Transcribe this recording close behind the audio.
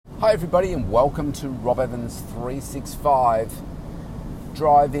Hi everybody and welcome to Rob Evans 365.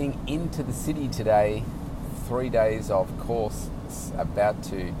 Driving into the city today, 3 days of course, about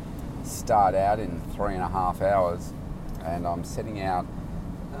to start out in 3.5 hours, and I'm setting out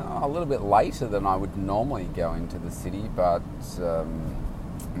a little bit later than I would normally go into the city, but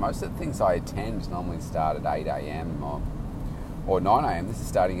most of the things I attend normally start at 8 a.m. or 9 a.m. This is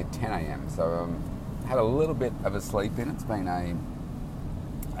starting at 10 a.m. So had a little bit of a sleep in. It's been a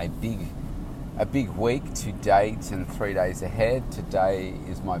big week to date and 3 days ahead. Today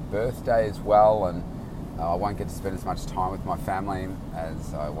is my birthday as well, and I won't get to spend as much time with my family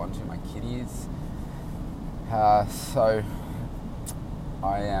as I want to, my kiddies. So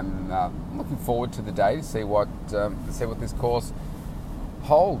I am looking forward to the day to see what this course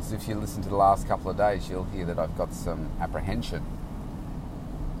holds. If you listen to the last couple of days, you'll hear that I've got some apprehension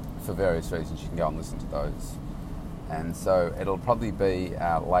for various reasons. You can go and listen to those. And so it'll probably be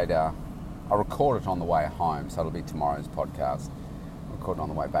later. I'll record it on the way home, so it'll be tomorrow's podcast. I'll record it on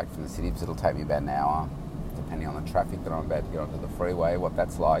the way back from the city, because it'll take me about an hour, depending on the traffic that I'm about to get onto the freeway, what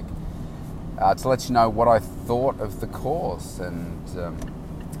that's like. To let you know what I thought of the course and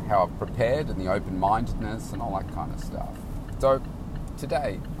how I've prepared and the open-mindedness and all that kind of stuff. So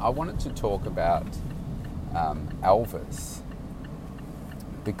today I wanted to talk about Elvis,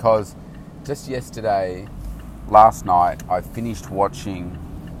 because just last night, I finished watching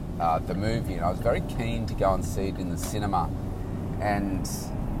the movie, and I was very keen to go and see it in the cinema. And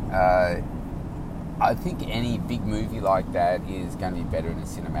I think any big movie like that is going to be better in a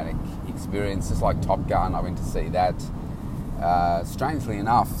cinematic experience. Just like Top Gun, I went to see that. Strangely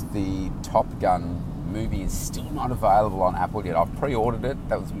enough, the Top Gun movie is still not available on Apple yet. I've pre-ordered it.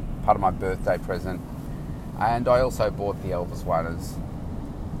 That was part of my birthday present. And I also bought the Elvis one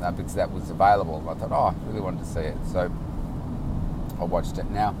because that was available. I thought, I really wanted to see it. So I watched it.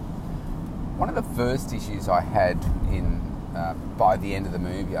 Now, one of the first issues I had by the end of the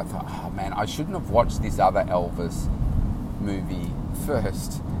movie, I thought, I shouldn't have watched this other Elvis movie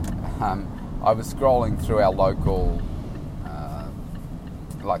first. I was scrolling through our local,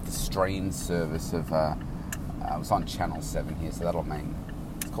 the stream service of, I was on Channel 7 here, so that'll mean,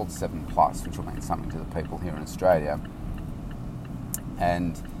 it's called 7 Plus, which will mean something to the people here in Australia.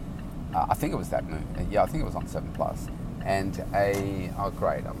 And I think it was that movie. Yeah, I think it was on 7 Plus. And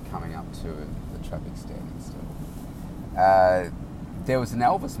great, I'm coming up to the traffic standing still. There was an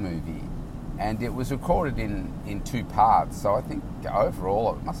Elvis movie, and it was recorded in 2 parts. So I think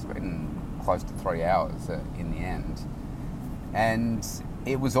overall it must have been close to 3 hours in the end. And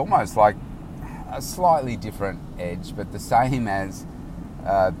it was almost like a slightly different edge, but the same as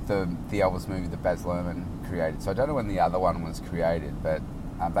the Elvis movie that Baz Luhrmann created. So I don't know when the other one was created, but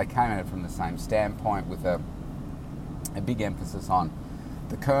they came at it from the same standpoint with a big emphasis on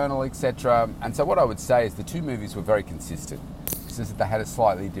the Colonel, etc. And so what I would say is the 2 movies were very consistent. It's just that they had a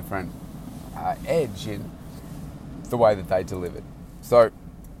slightly different edge in the way that they delivered. So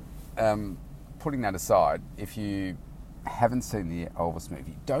putting that aside, if you haven't seen the Elvis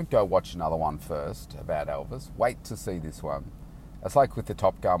movie, don't go watch another one first about Elvis. Wait to see this one. It's like with the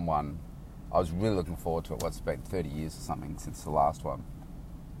Top Gun one. I was really looking forward to it. It's been 30 years or something since the last one.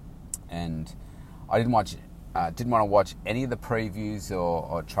 And I didn't want to watch any of the previews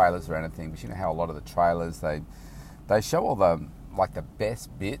or trailers or anything, but you know how a lot of the trailers, they show all the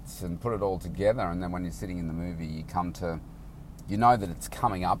best bits and put it all together, and then when you're sitting in the movie, you know that it's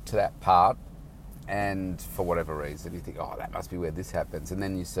coming up to that part, and for whatever reason, you think, that must be where this happens, and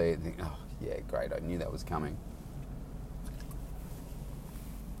then you see it and think, yeah, great, I knew that was coming.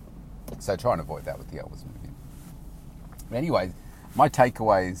 So try and avoid that with the Elvis movie. But anyways, my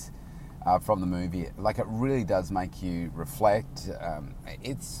takeaways from the movie, it really does make you reflect.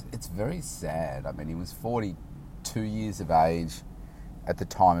 It's very sad. I mean, he was 42 years of age at the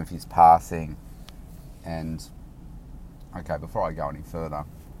time of his passing. And, okay, before I go any further,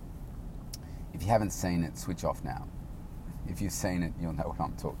 if you haven't seen it, switch off now. If you've seen it, you'll know what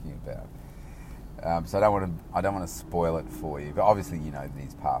I'm talking about. So I don't want to spoil it for you, but obviously you know that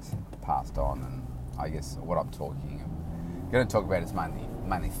he's passed on, and I guess what I'm going to talk about is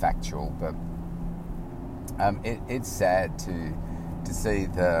mainly factual, but it's sad to see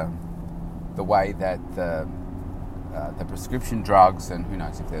the way that the prescription drugs, and who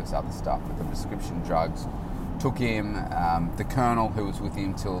knows if there's other stuff, but the prescription drugs took him. The Colonel, who was with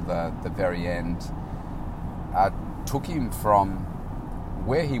him till the very end, took him from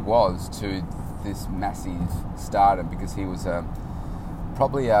where he was to this massive stardom, because he was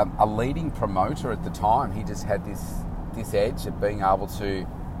probably a leading promoter at the time. He just had this edge of being able to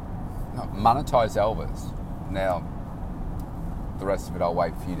monetize Elvis. Now, the rest of it, I'll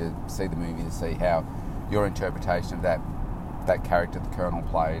wait for you to see the movie to see how your interpretation of that character the Colonel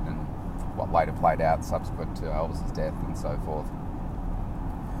played and what later played out subsequent to Elvis's death and so forth.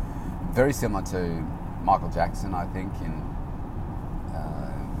 Very similar to Michael Jackson, I think, in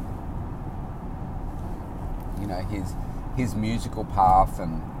his musical path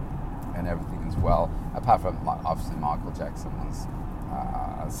and everything as well. Apart from, obviously, Michael Jackson was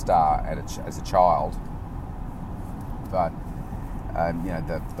a star as a child, but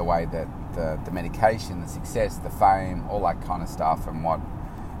the way that the medication, the success, the fame, all that kind of stuff, and what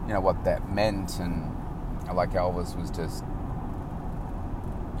that meant, and like Elvis was just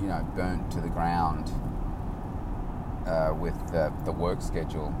burnt to the ground with the work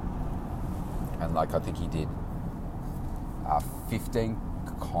schedule, and like I think he did 15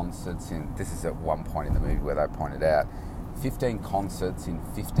 concerts this is at one point in the movie where they pointed out 15 concerts in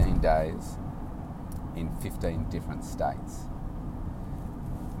 15 days in 15 different states.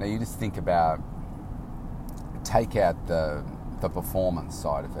 Now you just think about, take out the performance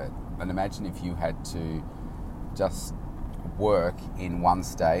side of it, and imagine if you had to just work in one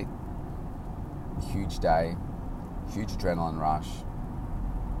state, huge day, huge adrenaline rush,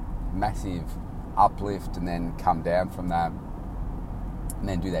 massive uplift, and then come down from that, and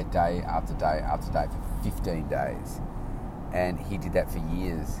then do that day after day after day for 15 days. And he did that for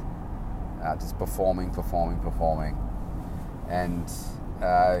years, just performing. And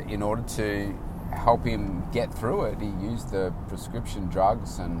in order to help him get through it, he used the prescription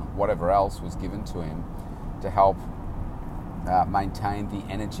drugs and whatever else was given to him to help maintain the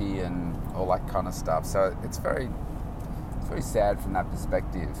energy and all that kind of stuff. So it's very sad from that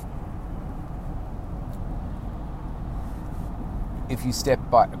perspective. If you step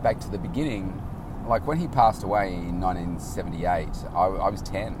back to the beginning, like when he passed away in 1978, I was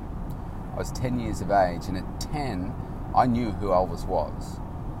 10. I was 10 years of age, and at 10, I knew who Elvis was.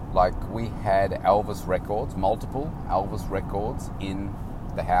 Like, we had Elvis records, multiple Elvis records in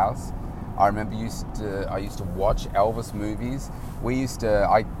the house. I remember I used to watch Elvis movies.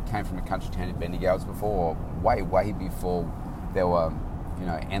 I came from a country town in Bendigo. It was before, way before there were,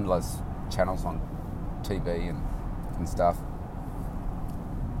 endless channels on TV and stuff.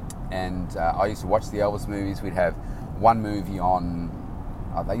 And I used to watch the Elvis movies. We'd have one movie on.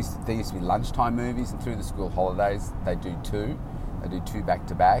 They used to be lunchtime movies, and through the school holidays, they do two. They do two back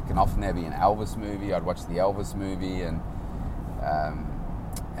to back, and often there'd be an Elvis movie. I'd watch the Elvis movie, and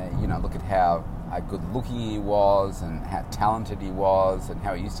look at how good looking he was, and how talented he was, and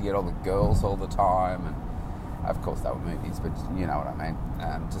how he used to get all the girls all the time. And of course, they were movies, but you know what I mean.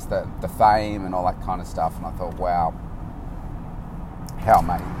 Just the fame and all that kind of stuff. And I thought, wow. How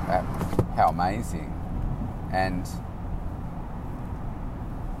amazing. And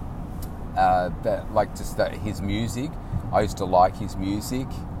his music, I used to like his music.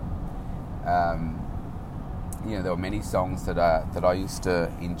 There were many songs that I used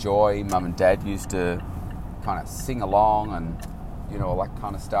to enjoy. Mum and Dad used to kind of sing along, and all that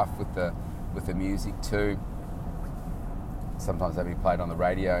kind of stuff with the music too. Sometimes they'd be played on the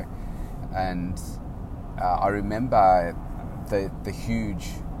radio, and I remember the huge,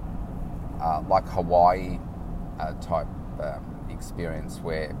 like Hawaii type experience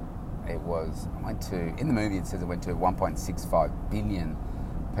where in the movie it says it went to 1.65 billion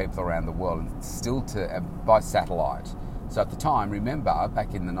people around the world, and still by satellite. So at the time, remember,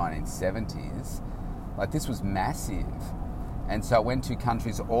 back in the 1970s, like this was massive. And so it went to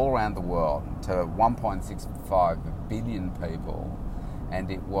countries all around the world, to 1.65 billion people,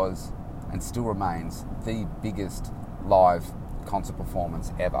 and it was, and still remains, the biggest live concert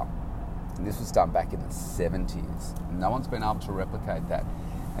performance ever. And this was done back in the 70s. No one's been able to replicate that.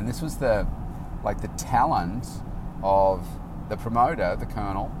 And this was the talent of the promoter, the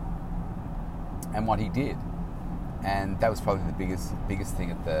Colonel, and what he did. And that was probably the biggest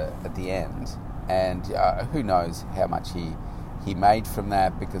thing at the end. And who knows how much he made from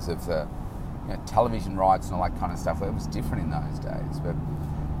that, because of the television rights and all that kind of stuff. It was different in those days. But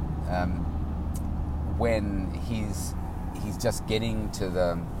when he's just getting to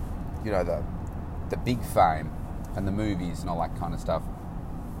the big fame and the movies and all that kind of stuff.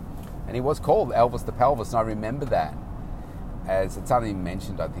 And he was called Elvis the Pelvis, and I remember that, as it's only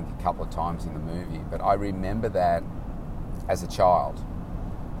mentioned, I think, a couple of times in the movie, but I remember that as a child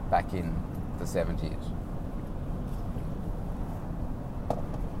back in the 70s.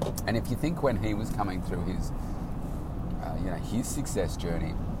 And if you think when he was coming through his success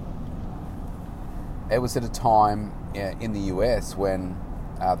journey, it was at a time in the US when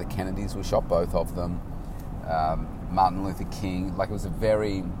the Kennedys were shot, both of them, Martin Luther King. Like, it was a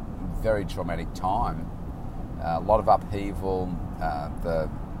very, very traumatic time. A lot of upheaval,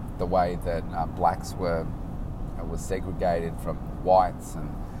 the way that blacks were segregated from whites and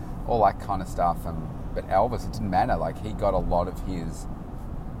all that kind of stuff. But Elvis, it didn't matter. Like, he got a lot of his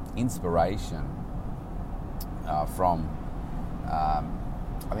inspiration from I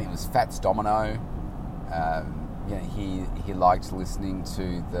think it was Fats Domino. He liked listening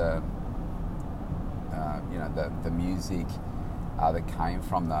to the music that came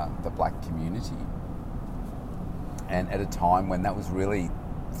from the black community, and at a time when that was really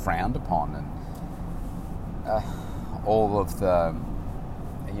frowned upon, and all of the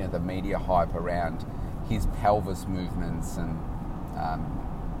media hype around his pelvis movements, and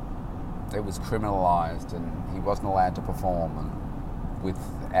it was criminalised, and he wasn't allowed to perform and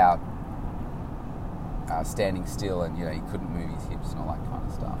without standing still, and he couldn't move his hips and all that kind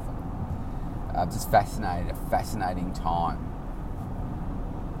of stuff. And just a fascinating time.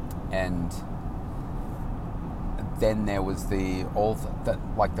 And then there was the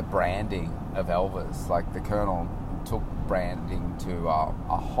branding of Elvis. Like, the Colonel took branding to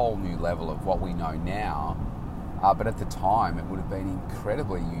a whole new level of what we know now. But at the time, it would have been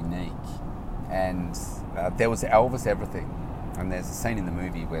incredibly unique. And there was Elvis everything. And there's a scene in the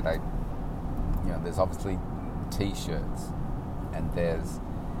movie where they, there's obviously T-shirts, and there's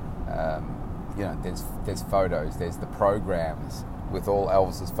photos, there's the programs with all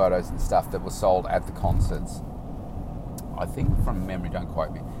Elvis's photos and stuff that were sold at the concerts. I think, from memory, don't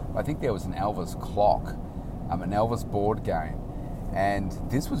quote me, I think there was an Elvis clock, an Elvis board game, and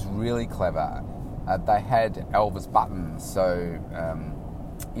this was really clever. They had Elvis buttons, so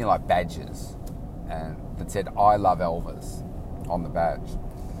like badges, and that said "I love Elvis" on the badge.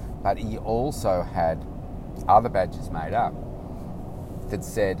 But he also had other badges made up that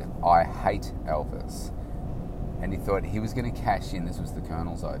said "I hate Elvis," and he thought he was going to cash in. This was the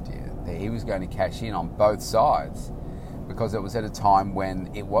Colonel's idea, that he was going to cash in on both sides, because it was at a time when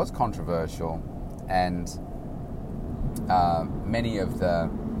it was controversial, and many of the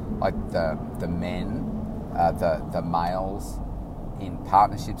men, the males in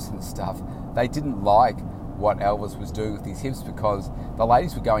partnerships and stuff, they didn't like what Elvis was doing with his hips, because the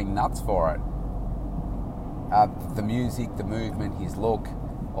ladies were going nuts for it. The music, the movement, his look,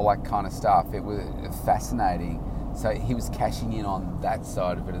 all that kind of stuff. It was fascinating. So he was cashing in on that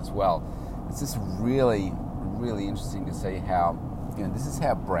side of it as well. It's just really, really interesting to see how, this is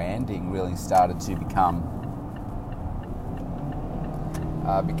how branding really started to become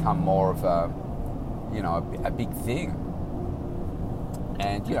more of a big thing.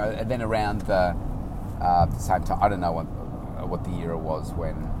 And and then around the same time, I don't know what the year it was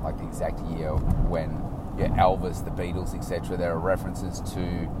when, like the exact year when Elvis, the Beatles, etc. There are references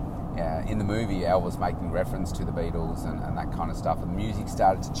to in the movie Elvis making reference to the Beatles and that kind of stuff. And the music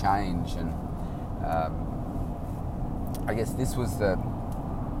started to change, and I guess this was the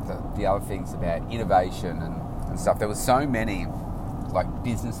other things about innovation and stuff. There were so many like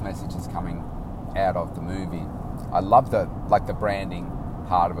business messages coming out of the movie. I love the branding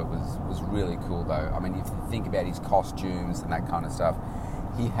part of it was really cool though. I mean, if you think about his costumes and that kind of stuff,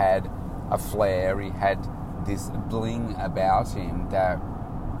 he had a flair, he had this bling about him that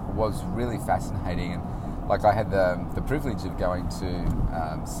was really fascinating. And like, I had the privilege of going to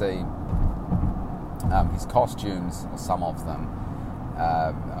see his costumes, or some of them,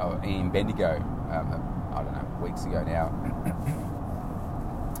 in Bendigo, I don't know, weeks ago now.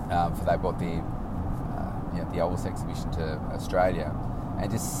 For they brought the Elvis exhibition to Australia,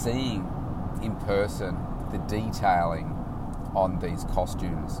 and just seeing in person the detailing on these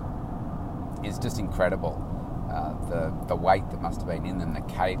costumes is just incredible. The weight that must have been in them, the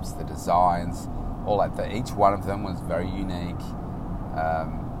capes, the designs, all that. Each one of them was very unique.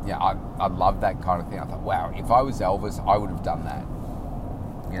 I love that kind of thing. I thought, wow, if I was Elvis, I would have done that.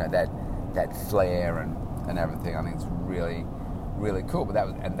 That flair and everything. I think it's really, really cool. But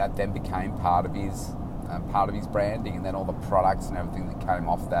that then became part of his branding, and then all the products and everything that came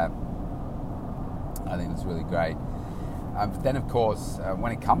off that, I think was really great. But then, of course,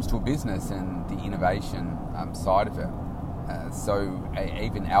 when it comes to a business and the innovation side of it,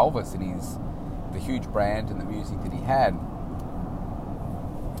 even Elvis and the huge brand and the music that he had,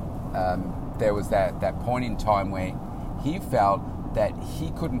 there was that point in time where he felt that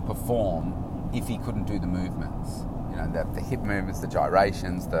he couldn't perform if he couldn't do the movements. The hip movements, the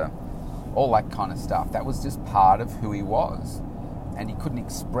gyrations, all that kind of stuff. That was just part of who he was, and he couldn't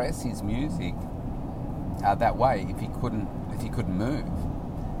express his music that way if he couldn't move.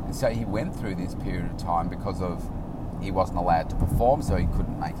 And so he went through this period of time because of he wasn't allowed to perform, so he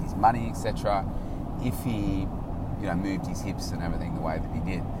couldn't make his money, etc. If he moved his hips and everything the way that he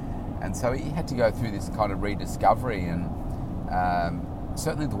did. And so he had to go through this kind of rediscovery, and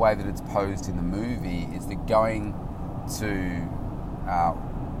certainly the way that it's posed in the movie is that going to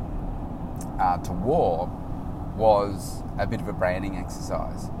war was a bit of a branding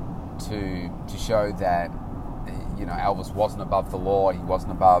exercise to show that Elvis wasn't above the law, he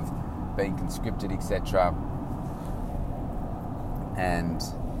wasn't above being conscripted, etc. And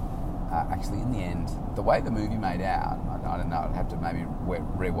actually, in the end, the way the movie made out, I don't know, I'd have to maybe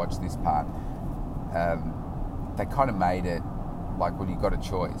rewatch this part. They kind of made it like, well, you've got a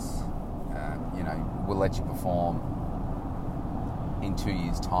choice. We'll let you perform in 2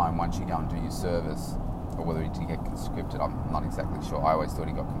 years' time once you go and do your service, or whether he did get conscripted, I'm not exactly sure. I always thought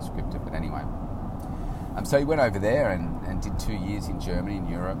he got conscripted, but anyway. So he went over there and did 2 years in Germany and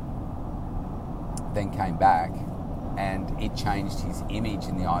Europe, then came back, and it changed his image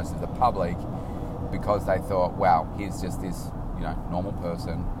in the eyes of the public because they thought, wow, here's just this, normal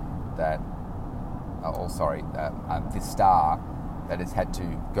person that, this star that has had to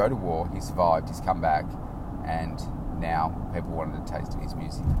go to war, he survived, he's come back, and now people wanted a taste of his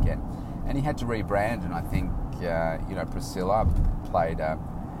music again. And he had to rebrand, and I think, Priscilla played a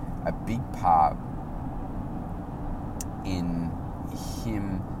big part in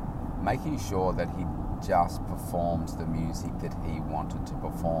him making sure that he just performed the music that he wanted to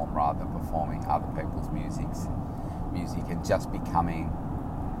perform rather than performing other people's music and just becoming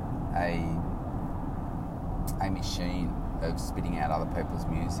a machine of spitting out other people's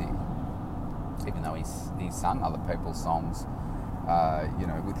music, even though he's sung other people's songs,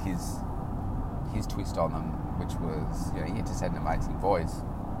 with his twist on them, which was, he just had an amazing voice.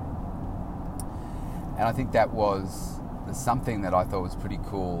 And I think that was something that I thought was pretty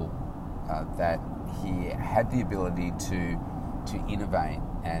cool, that he had the ability to innovate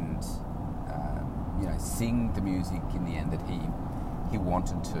and sing the music in the end that he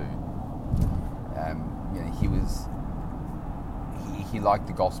wanted to. He liked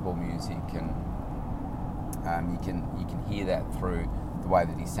the gospel music, and you can hear that through the way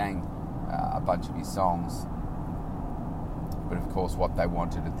that he sang a bunch of his songs. But of course, what they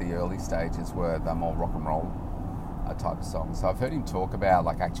wanted at the early stages were the more rock and roll type of songs. So I've heard him talk about,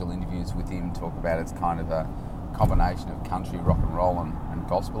 like actual interviews with him, talk about it's kind of a combination of country, rock and roll, and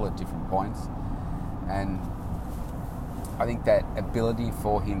gospel at different points. And I think that ability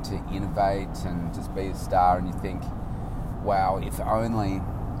for him to innovate and just be a star, and you think, wow, if only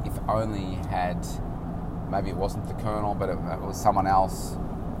he had, maybe it wasn't the Colonel, but it was someone else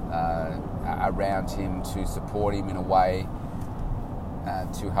around him to support him in a way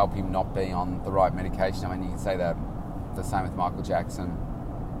to help him not be on the right medication. I mean, you can say that the same with Michael Jackson,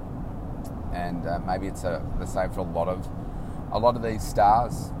 and maybe it's the same for a lot of these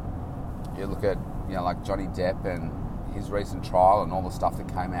stars. You look at like Johnny Depp and his recent trial and all the stuff that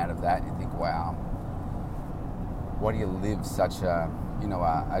came out of that, and you think, wow, why do you live such a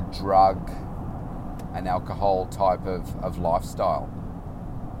drug and alcohol type of lifestyle?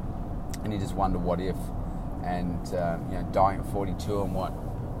 And you just wonder what if, and dying at 42, and what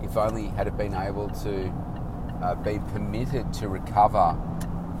if only had it been able to be permitted to recover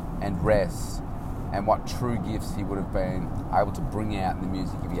and rest, and what true gifts he would have been able to bring out in the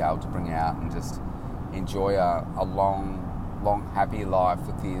music he'd be able to bring out, and just enjoy a long happy life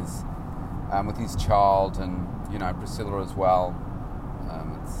with his child, and Priscilla as well.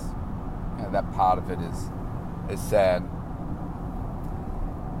 It's that part of it is sad.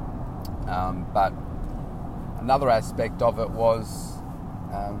 But another aspect of it was,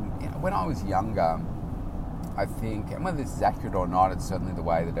 when I was younger, I think, and whether this is accurate or not, it's certainly the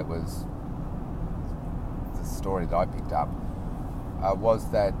way that it was, the story that I picked up, was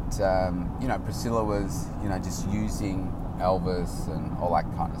that, Priscilla was, just using Elvis and all that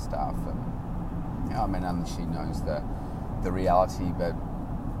kind of stuff. And, I mean, only she knows the reality, but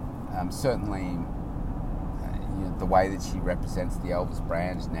certainly, the way that she represents the Elvis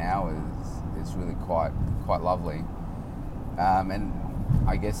brand now is really quite lovely. And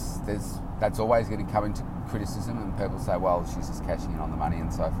I guess that's always going to come into criticism, and people say, well, she's just cashing in on the money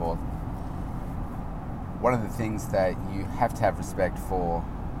and so forth. One of the things that you have to have respect for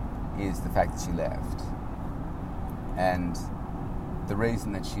is the fact that she left. And the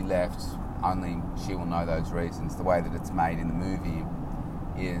reason that she left, only she will know those reasons. The way that it's made in the movie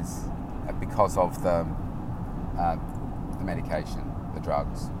is because of the medication, the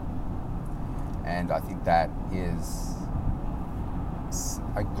drugs. And I think that is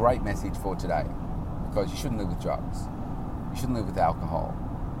a great message for today, because you shouldn't live with drugs, you shouldn't live with alcohol,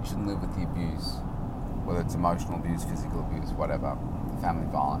 you shouldn't live with the abuse, whether it's emotional abuse, physical abuse, whatever, family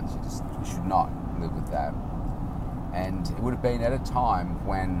violence. You should not live with that. And it would have been at a time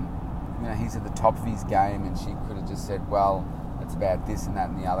when he's at the top of his game, and she could have just said, well, it's about this and that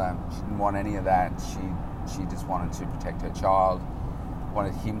and the other. She didn't want any of that. She just wanted to protect her child,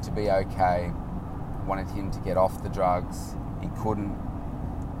 wanted him to be okay, wanted him to get off the drugs. He couldn't,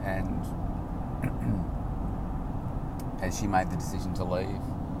 and as she made the decision to leave,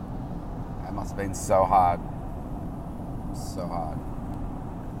 it must have been so hard. So hard.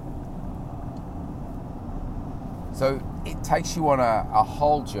 So it takes you on a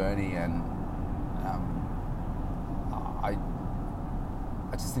whole journey, and I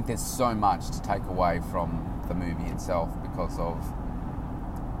just think there's so much to take away from the movie itself because of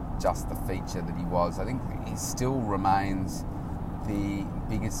just the feature that he was. I think he still remains the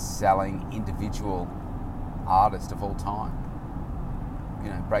biggest selling individual artist of all time. You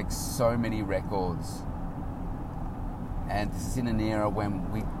know, breaks so many records, and this is in an era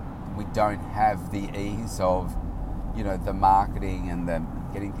when we don't have the ease of, you know, the marketing and the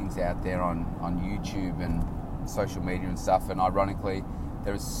getting things out there on YouTube and social media and stuff. And ironically,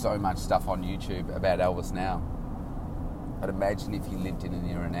 there is so much stuff on YouTube about Elvis now. I'd imagine if he lived in an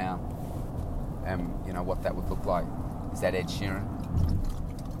era now, and you know what that would look like. Is that Ed Sheeran?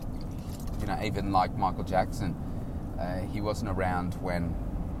 You know, even like Michael Jackson, he wasn't around when,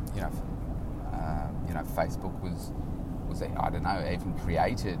 you know, Facebook was I don't know, even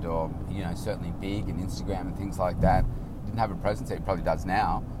created, or, you know, certainly big, and Instagram and things like that. Didn't have a presence that he probably does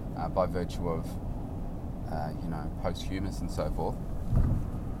now, by virtue of, you know, posthumous and so forth.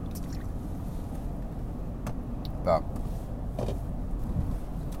 But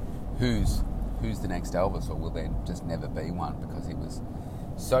who's the next Elvis, or will there just never be one, because he was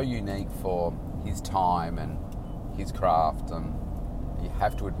so unique for his time and his craft, and you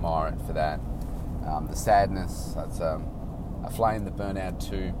have to admire it for that. The sadness, that's a flame that burned out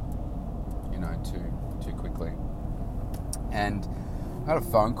too quickly. And I had a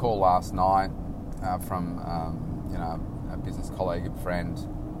phone call last night from you know, a business colleague and friend.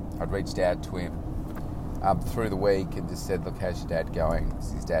 I'd reached out to him through the week and just said, look, how's your dad going?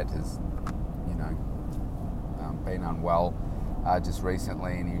 Because his dad has, you know, been unwell just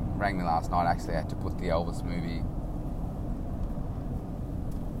recently, and he rang me last night. Actually, I had to put the Elvis movie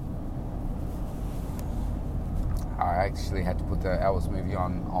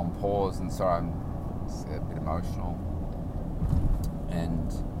on pause, and so I'm a bit emotional.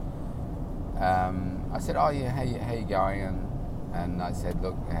 And I said, oh yeah, how you going? And I said,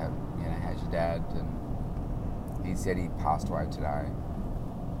 look, you know, how's your dad? And he said he passed away today.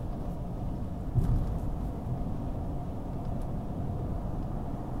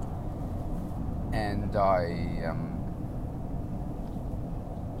 And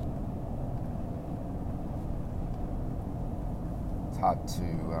it's hard to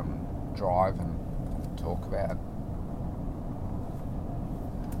drive and talk about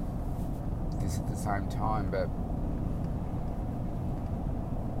this at the same time, but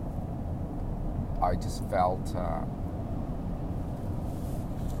I just felt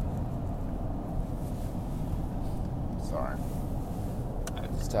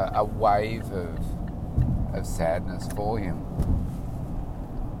just a wave of sadness for him.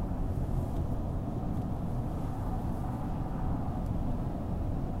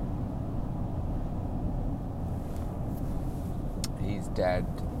 His dad,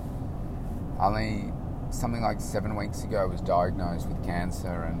 only something like 7 weeks ago, was diagnosed with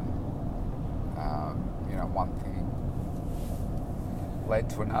cancer, and you know, one thing led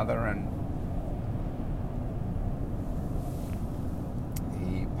to another, and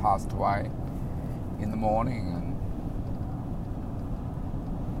he passed away in the morning. And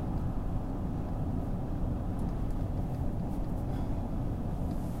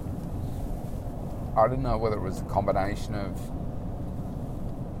I don't know whether it was a combination of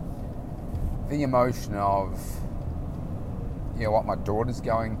the emotion of, you know, what my daughter's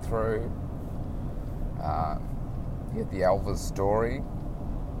going through, the Elvis story,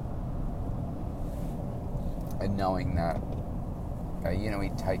 and knowing that, you know,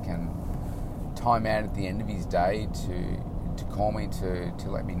 he'd taken time out at the end of his day to call me to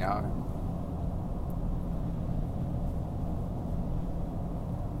let me know.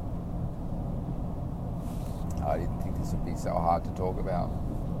 I didn't think this would be so hard to talk about.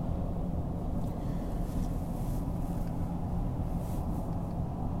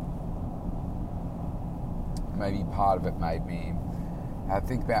 Maybe part of it made me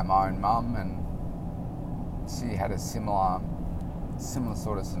think about my own mum, and she had a similar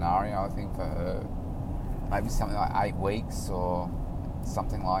sort of scenario, I think, for her. Maybe something like 8 weeks or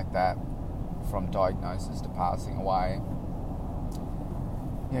something like that from diagnosis to passing away.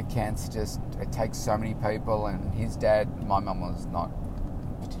 You know, cancer it takes so many people, and his dad, my mum was not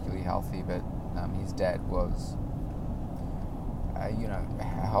particularly healthy, but his dad was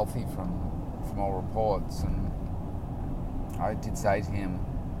healthy from all reports. And I did say to him,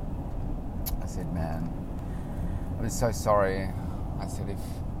 I said, man, I'm just so sorry. I said,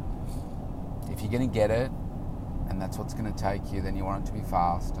 if you're going to get it, and that's what's going to take you, then you want it to be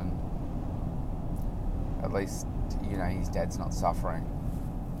fast, and at least, his dad's not suffering.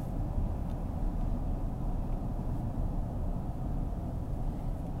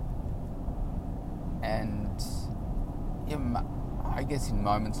 And I guess in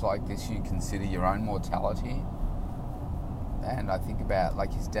moments like this, you consider your own mortality. And I think about,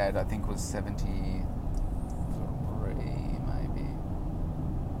 like, his dad, I think, was 73, maybe.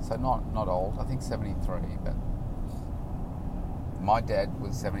 So not old, I think 73, but my dad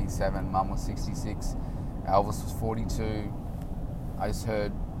was 77, Mum was 66, Elvis was 42. I just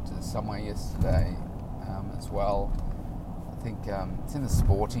heard somewhere yesterday as well, I think it's in the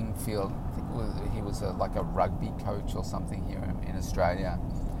sporting field, I think he was like a rugby coach or something here in Australia.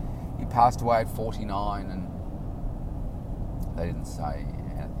 He passed away at 49, and they didn't say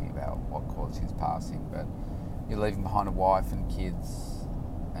anything about what caused his passing, but you're leaving behind a wife and kids,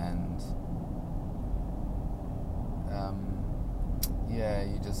 and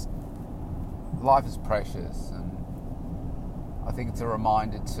life is precious, and I think it's a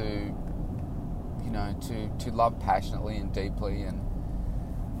reminder to love passionately and deeply, and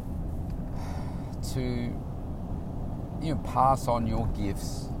to pass on your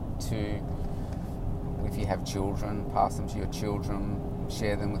gifts to, if you have children, pass them to your children,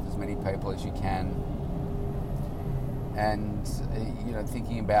 share them with as many people as you can. And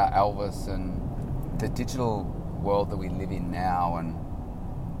thinking about Elvis and the digital world that we live in now, and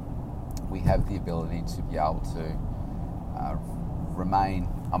we have the ability to be able to remain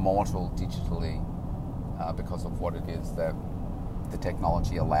immortal digitally because of what it is that the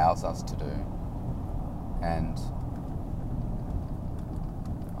technology allows us to do. And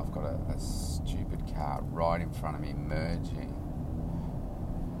I've got a stupid car right in front of me merging.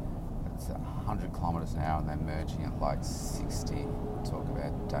 It's 100 kilometres an hour, and they're merging at like 60. Talk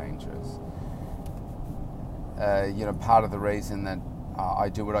about dangerous. Part of the reason that I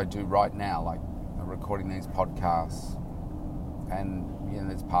do what I do right now, like recording these podcasts, and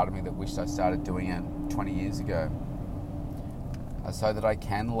there's part of me that wished I started doing it 20 years ago, so that I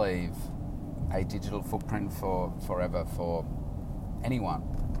can leave a digital footprint for forever for anyone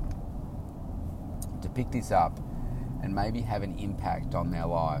to pick this up and maybe have an impact on their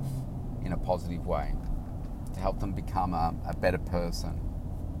life in a positive way, to help them become a better person,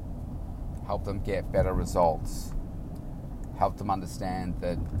 help them get better results, help them understand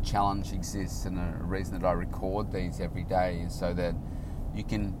that challenge exists, and a reason that I record these every day is so that you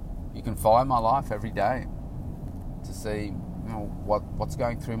can follow my life every day to see what's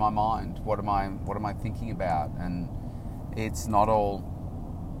going through my mind, what am I thinking about. And it's not all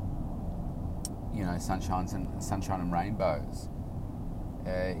sunshine and rainbows.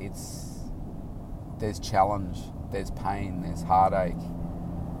 There's challenge, there's pain, there's heartache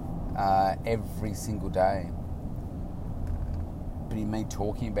every single day. But in me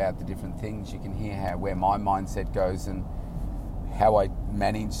talking about the different things, you can hear where my mindset goes and how I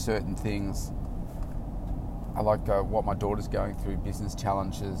manage certain things. I like what my daughter's going through, business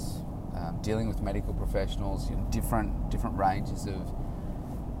challenges, dealing with medical professionals, different ranges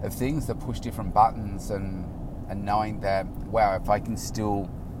of things that push different buttons, and knowing that, wow, if I can still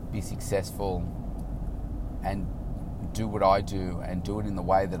be successful and do what I do and do it in the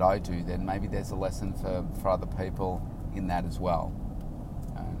way that I do, then maybe there's a lesson for other people in that as well,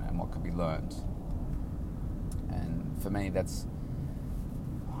 and what could be learned. And for me, that's,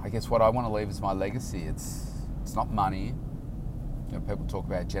 I guess, what I want to leave as my legacy. It's not money. People talk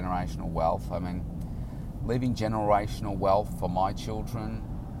about generational wealth. I mean, leaving generational wealth for my children,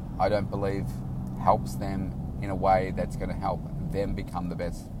 I don't believe helps them in a way that's going to help them become the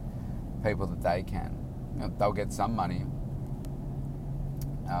best people that they can. They'll get some money,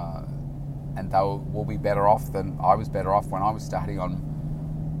 and will be better off than I was better off when I was starting on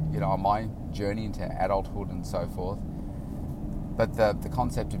my journey into adulthood and so forth. But the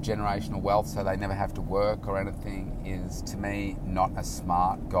concept of generational wealth, so they never have to work or anything, is to me not a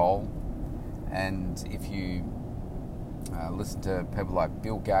smart goal. And if you listen to people like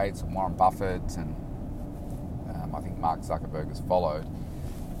Bill Gates and Warren Buffett, and I think Mark Zuckerberg has followed,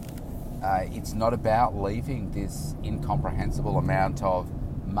 it's not about leaving this incomprehensible amount of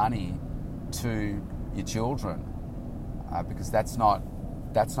money to your children, because that's not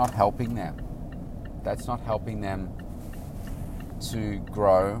helping them. That's not helping them to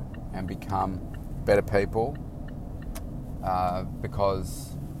grow and become better people,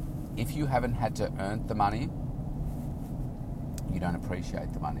 because if you haven't had to earn the money, you don't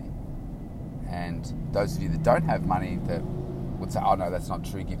appreciate the money. And those of you that don't have money that would say, oh no, that's not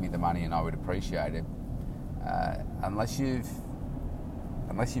true, give me the money and I would appreciate it. Unless you've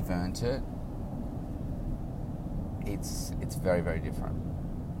earned it, it's very, very different.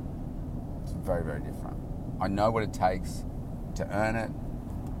 It's very, very different. I know what it takes to earn it,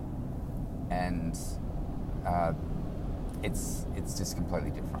 and it's just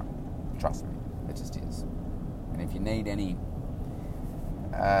completely different. Trust me, it just is. And if you need any,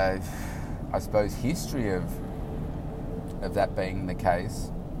 I suppose, history of that being the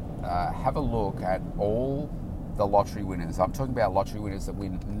case, have a look at all the lottery winners. I'm talking about lottery winners that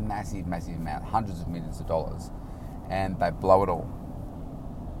win massive, massive amount, hundreds of millions of dollars, and they blow it all.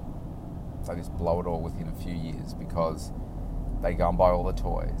 They just blow it all within a few years because they go and buy all the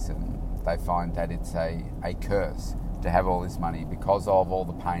toys, and they find that it's a curse to have all this money because of all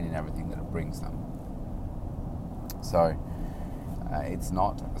the pain and everything that it brings them. So it's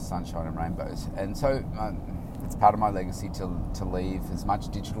not sunshine and rainbows. And so it's part of my legacy to leave as much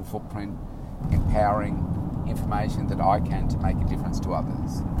digital footprint, empowering information that I can to make a difference to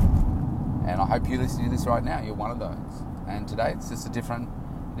others. And I hope you listen to this right now. You're one of those. And today it's just a different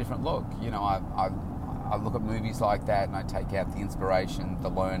look. You know, I look at movies like that and I take out the inspiration, the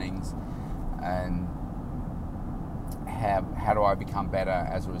learnings, and how do I become better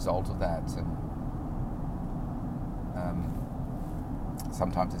as a result of that. And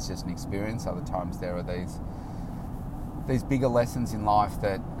sometimes it's just an experience. Other times there are these bigger lessons in life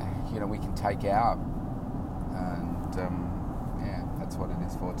that, you know, we can take out. And yeah, that's what it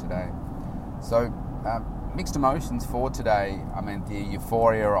is for today. So mixed emotions for today. I mean, the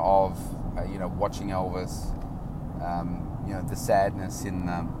euphoria of watching Elvis, the sadness in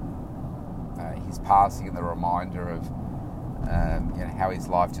his passing, and the reminder of how his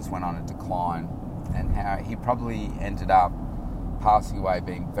life just went on a decline, and how he probably ended up passing away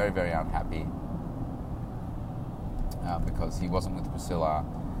being very, very unhappy because he wasn't with Priscilla,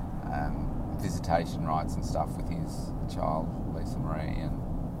 visitation rights and stuff with his child Lisa Marie, and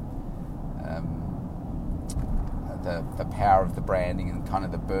the power of the branding and kind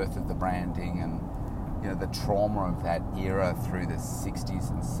of the birth of the branding, and the trauma of that era through the 60s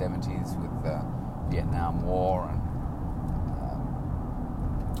and 70s with the Vietnam War, and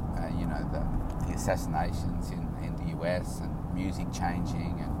the assassinations in the US, and music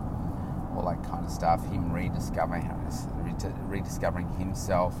changing and all that kind of stuff. Him rediscovering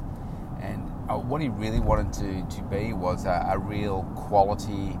himself, and what he really wanted to be was a real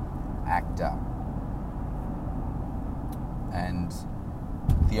quality actor. And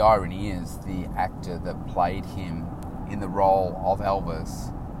the irony is, the actor that played him in the role of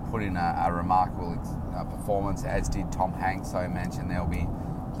Elvis put in a remarkable performance, as did Tom Hanks. I imagine there'll be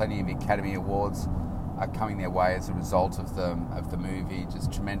plenty of Academy Awards coming their way as a result of the movie.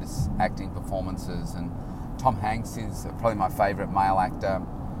 Just tremendous acting performances. And Tom Hanks is probably my favourite male actor,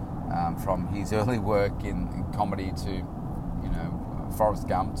 from his early work in comedy to Forrest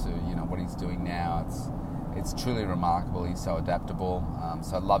Gump to what he's doing now. It's truly remarkable. He's so adaptable.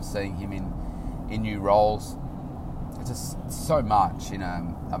 So I love seeing him in new roles. It's just so much in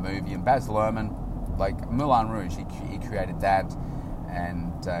a movie. And Baz Luhrmann, like Moulin Rouge, he created that,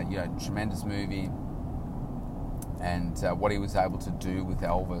 and tremendous movie. And what he was able to do with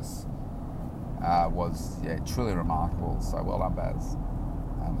Elvis was truly remarkable. So well done, Baz.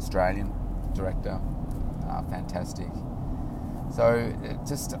 Australian director, fantastic. So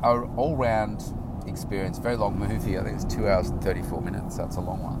just an all-round experience. Very long movie. I think it's 2 hours and 34 minutes. That's a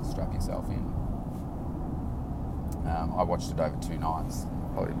long one. Strap yourself in. I watched it over 2 nights.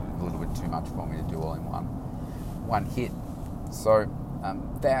 Probably a little bit too much for me to do all in one hit. So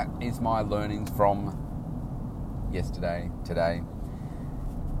that is my learnings from yesterday, today.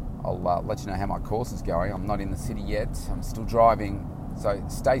 I'll let you know how my course is going. I'm not in the city yet. I'm still driving. So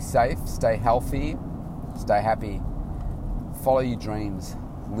stay safe, stay healthy, stay happy. Follow your dreams.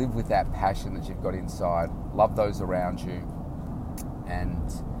 Live with that passion that you've got inside. Love those around you,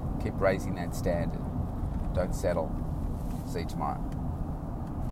 and keep raising that standard. Don't settle. See you tomorrow.